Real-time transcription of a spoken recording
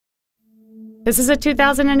This is a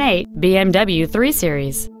 2008 BMW 3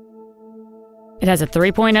 Series. It has a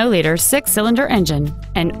 3.0-liter six-cylinder engine,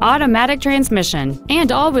 an automatic transmission,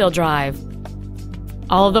 and all-wheel drive.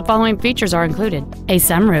 All of the following features are included: a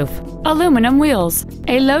sunroof, aluminum wheels,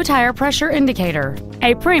 a low tire pressure indicator,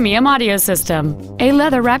 a premium audio system, a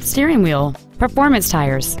leather-wrapped steering wheel, performance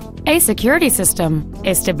tires, a security system,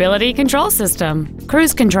 a stability control system,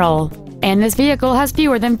 cruise control, and this vehicle has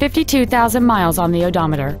fewer than 52,000 miles on the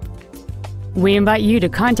odometer. We invite you to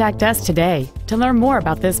contact us today to learn more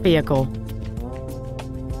about this vehicle.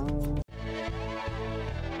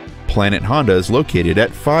 Planet Honda is located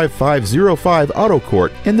at 5505 Auto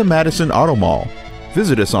Court in the Matteson Auto Mall.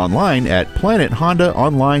 Visit us online at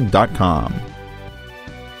planethondaonline.com.